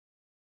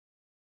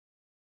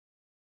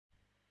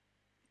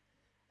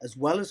As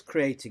well as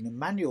creating a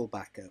manual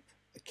backup,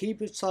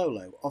 Akeeba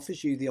Solo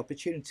offers you the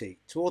opportunity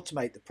to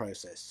automate the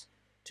process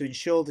to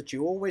ensure that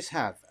you always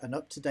have an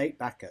up-to-date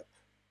backup.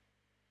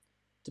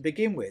 To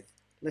begin with,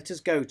 let us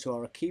go to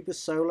our Akeeba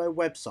Solo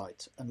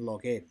website and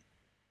log in.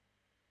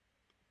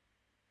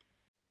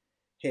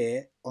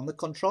 Here on the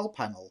control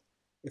panel,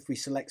 if we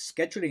select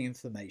scheduling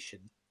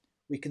information,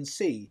 we can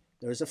see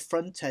there is a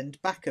front-end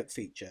backup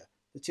feature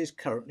that is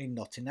currently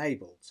not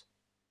enabled.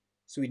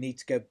 So we need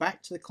to go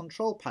back to the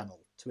control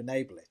panel to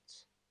enable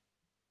it.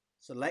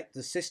 Select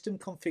the System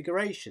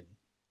Configuration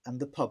and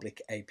the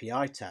Public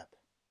API tab.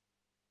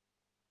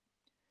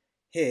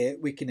 Here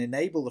we can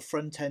enable the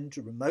front-end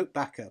remote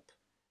backup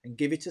and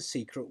give it a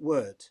secret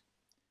word.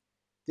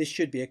 This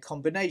should be a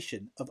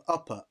combination of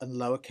upper and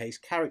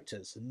lowercase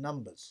characters and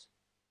numbers.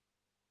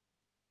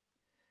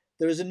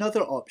 There is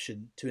another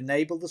option to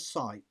enable the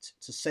site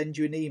to send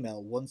you an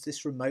email once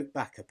this remote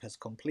backup has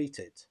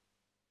completed.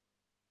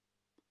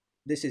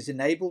 This is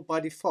enabled by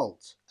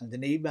default, and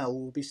an email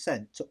will be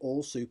sent to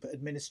all super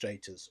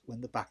administrators when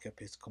the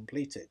backup is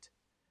completed,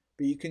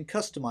 but you can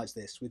customize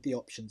this with the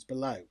options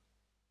below.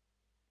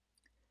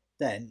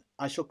 Then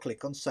I shall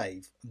click on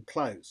Save and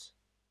Close.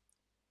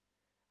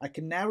 I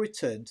can now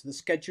return to the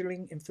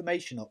Scheduling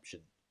Information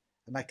option,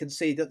 and I can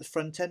see that the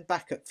front-end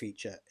backup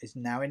feature is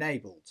now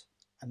enabled,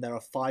 and there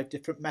are 5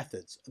 different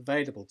methods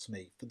available to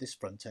me for this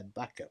front-end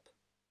backup.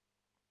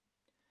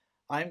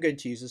 I am going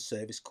to use a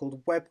service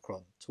called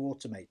WebCron to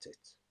automate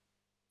it.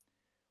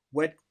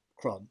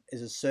 WebCron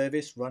is a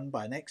service run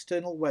by an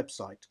external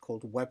website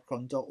called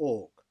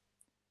webcron.org,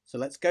 so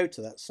let's go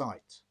to that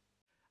site.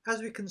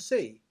 As we can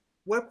see,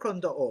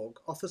 webcron.org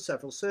offers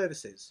several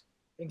services,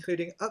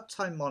 including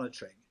uptime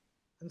monitoring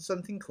and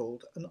something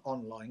called an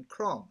online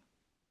cron.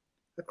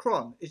 A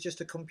cron is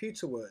just a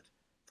computer word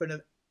for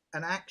an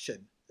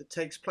action that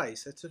takes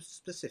place at a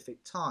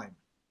specific time,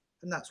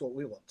 and that's what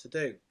we want to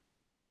do.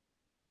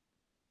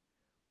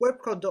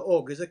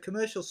 Webcron.org is a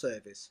commercial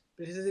service,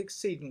 but it is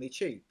exceedingly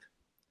cheap.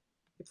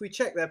 If we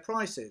check their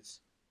prices,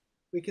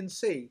 we can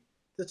see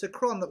that a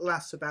cron that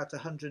lasts about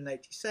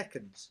 180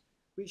 seconds,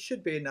 which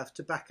should be enough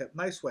to back up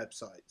most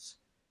websites,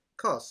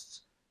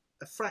 costs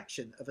a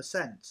fraction of a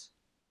cent.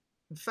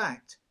 In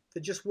fact, for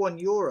just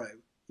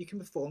 €1, you can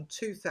perform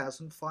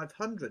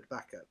 2,500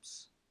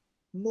 backups,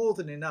 more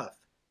than enough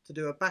to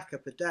do a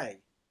backup a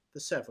day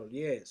for several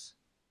years.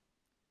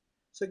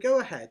 So go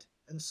ahead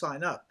and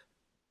sign up.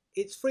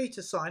 It's free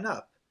to sign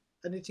up,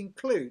 and it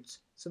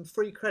includes some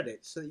free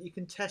credits so that you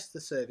can test the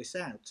service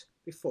out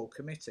before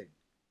committing.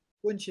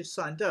 Once you've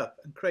signed up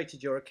and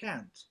created your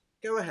account,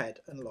 go ahead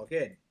and log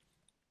in.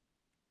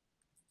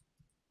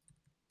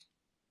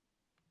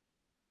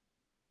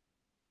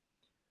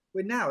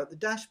 We're now at the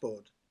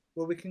dashboard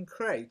where we can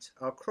create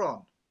our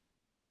cron.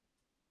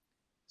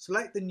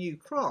 Select the new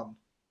cron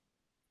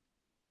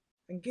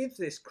and give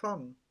this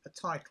cron a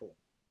title.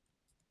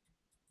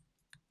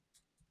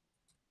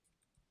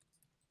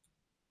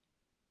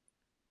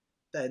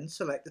 Then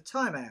select the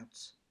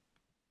timeout,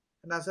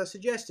 and as I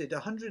suggested,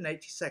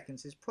 180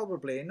 seconds is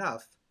probably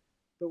enough,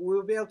 but we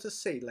will be able to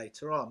see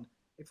later on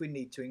if we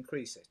need to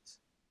increase it.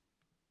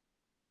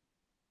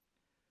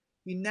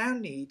 You now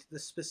need the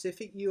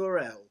specific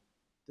URL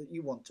that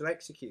you want to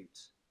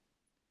execute.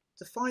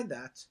 To find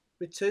that,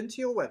 return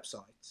to your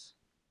website,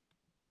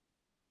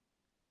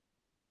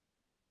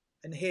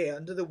 and here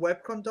under the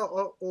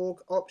webcron.org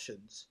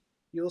options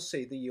you will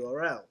see the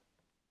URL.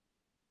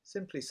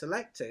 Simply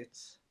select it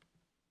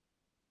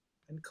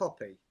and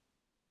copy,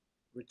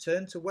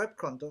 return to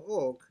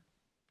webcron.org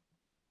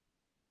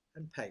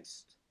and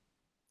paste.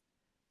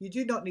 You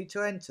do not need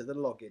to enter the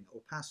login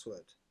or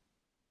password.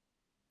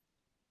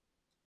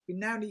 We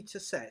now need to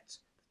set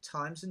the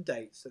times and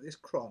dates that this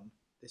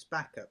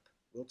backup,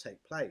 will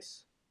take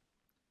place.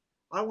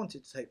 I want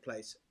it to take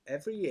place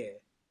every year,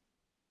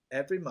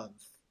 every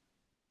month,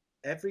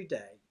 every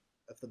day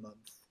of the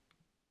month,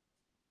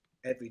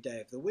 every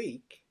day of the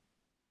week,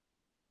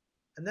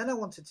 and then I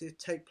want it to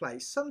take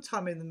place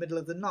sometime in the middle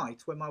of the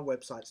night when my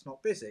website's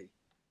not busy.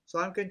 So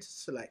I'm going to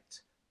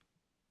select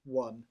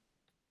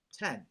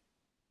 1:10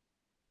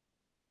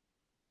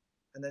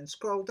 and then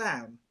scroll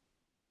down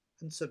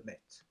and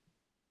submit.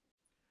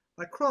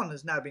 My cron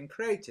has now been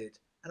created,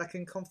 and I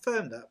can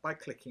confirm that by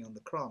clicking on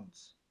the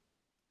crons,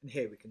 and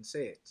here we can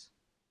see it.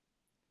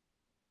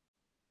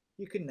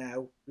 You can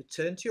now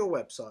return to your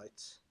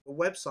website. The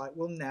website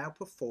will now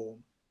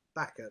perform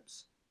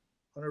backups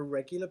on a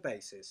regular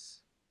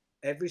basis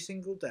every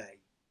single day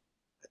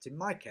at, in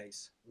my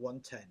case,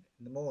 1:10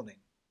 in the morning.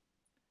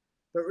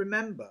 But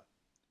remember,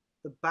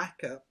 the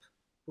backup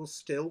will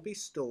still be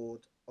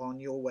stored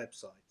on your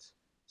website,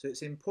 so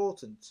it's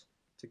important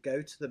to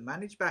go to the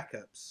Manage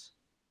Backups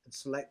and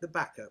select the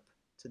backup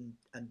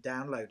and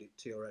download it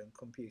to your own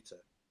computer.